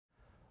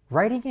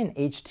Writing in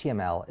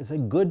HTML is a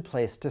good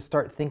place to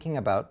start thinking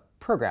about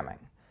programming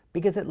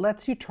because it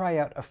lets you try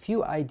out a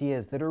few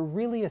ideas that are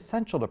really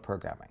essential to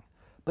programming,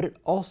 but it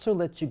also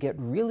lets you get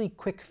really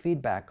quick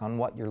feedback on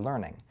what you're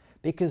learning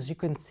because you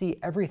can see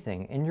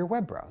everything in your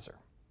web browser.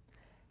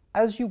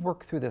 As you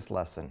work through this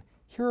lesson,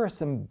 here are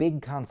some big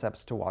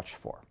concepts to watch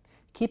for.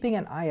 Keeping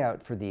an eye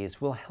out for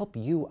these will help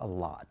you a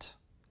lot.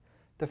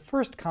 The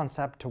first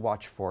concept to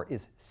watch for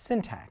is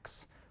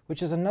syntax,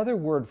 which is another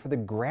word for the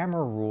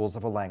grammar rules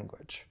of a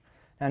language.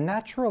 Now,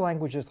 natural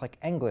languages like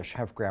English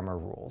have grammar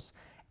rules,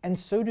 and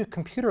so do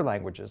computer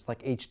languages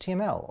like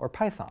HTML or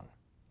Python.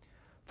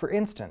 For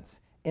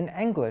instance, in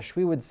English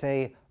we would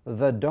say,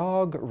 "The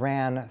dog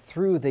ran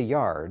through the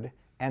yard,"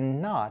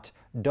 and not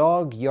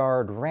 "dog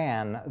yard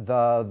ran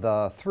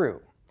the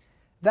through."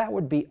 That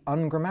would be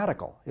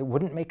ungrammatical. It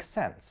wouldn't make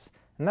sense,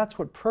 and that's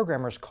what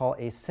programmers call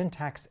a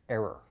syntax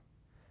error.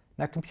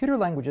 Now, computer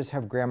languages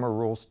have grammar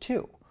rules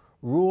too,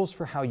 rules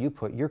for how you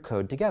put your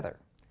code together.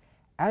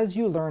 As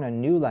you learn a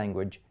new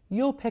language,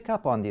 you'll pick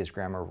up on these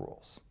grammar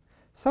rules.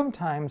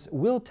 Sometimes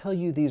we'll tell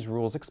you these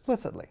rules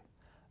explicitly.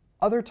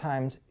 Other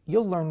times,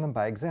 you'll learn them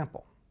by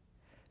example.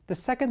 The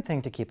second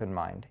thing to keep in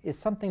mind is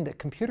something that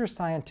computer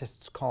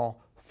scientists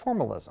call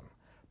formalism,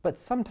 but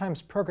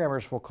sometimes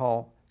programmers will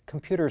call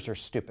computers are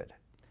stupid.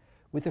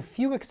 With a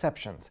few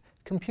exceptions,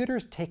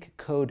 computers take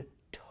code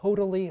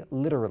totally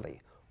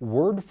literally,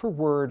 word for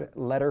word,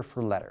 letter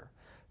for letter.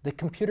 The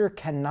computer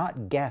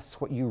cannot guess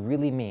what you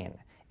really mean.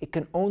 It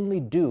can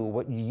only do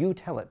what you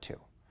tell it to.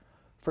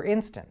 For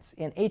instance,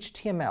 in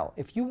HTML,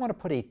 if you want to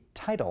put a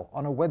title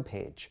on a web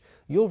page,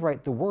 you'll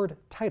write the word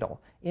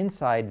title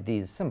inside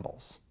these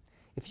symbols.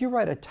 If you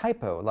write a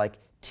typo like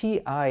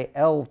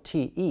TILTE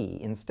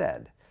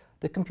instead,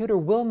 the computer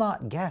will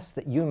not guess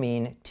that you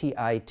mean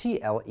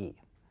TITLE.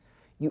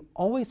 You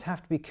always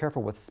have to be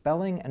careful with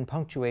spelling and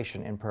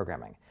punctuation in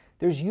programming.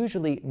 There's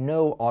usually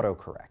no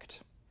autocorrect.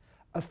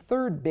 A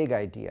third big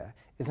idea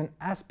is an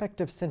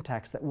aspect of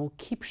syntax that will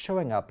keep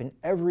showing up in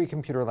every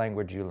computer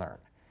language you learn.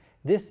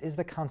 This is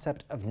the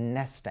concept of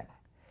nesting.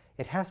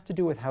 It has to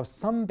do with how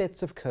some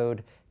bits of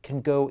code can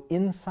go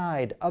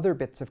inside other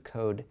bits of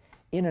code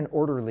in an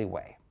orderly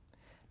way.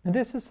 Now,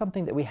 this is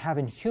something that we have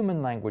in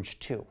human language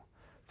too.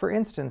 For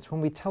instance, when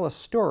we tell a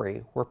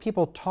story where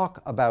people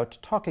talk about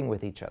talking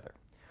with each other,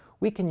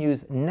 we can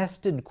use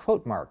nested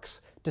quote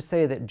marks to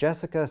say that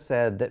Jessica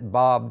said that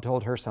Bob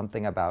told her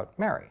something about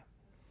Mary.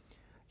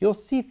 You'll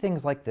see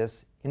things like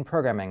this in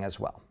programming as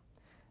well.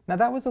 Now,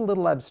 that was a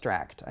little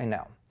abstract, I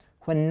know.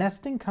 When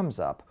nesting comes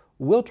up,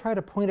 we'll try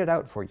to point it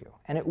out for you,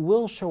 and it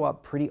will show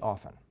up pretty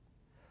often.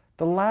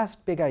 The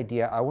last big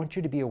idea I want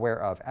you to be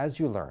aware of as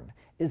you learn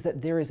is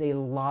that there is a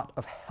lot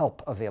of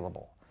help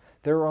available.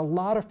 There are a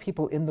lot of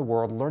people in the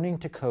world learning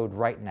to code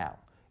right now.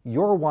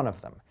 You're one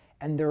of them,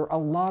 and there are a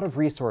lot of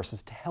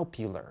resources to help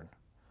you learn.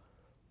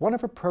 One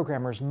of a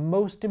programmer's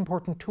most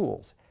important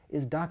tools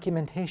is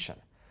documentation,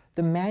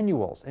 the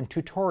manuals and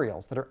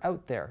tutorials that are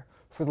out there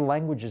for the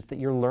languages that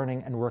you're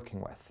learning and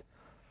working with.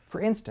 For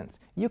instance,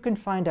 you can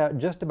find out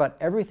just about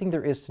everything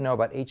there is to know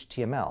about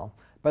HTML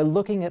by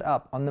looking it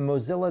up on the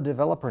Mozilla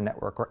Developer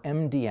Network, or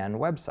MDN,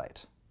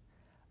 website.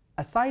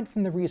 Aside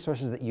from the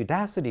resources that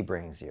Udacity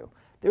brings you,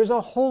 there's a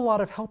whole lot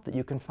of help that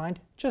you can find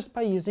just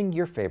by using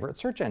your favorite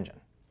search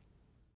engine.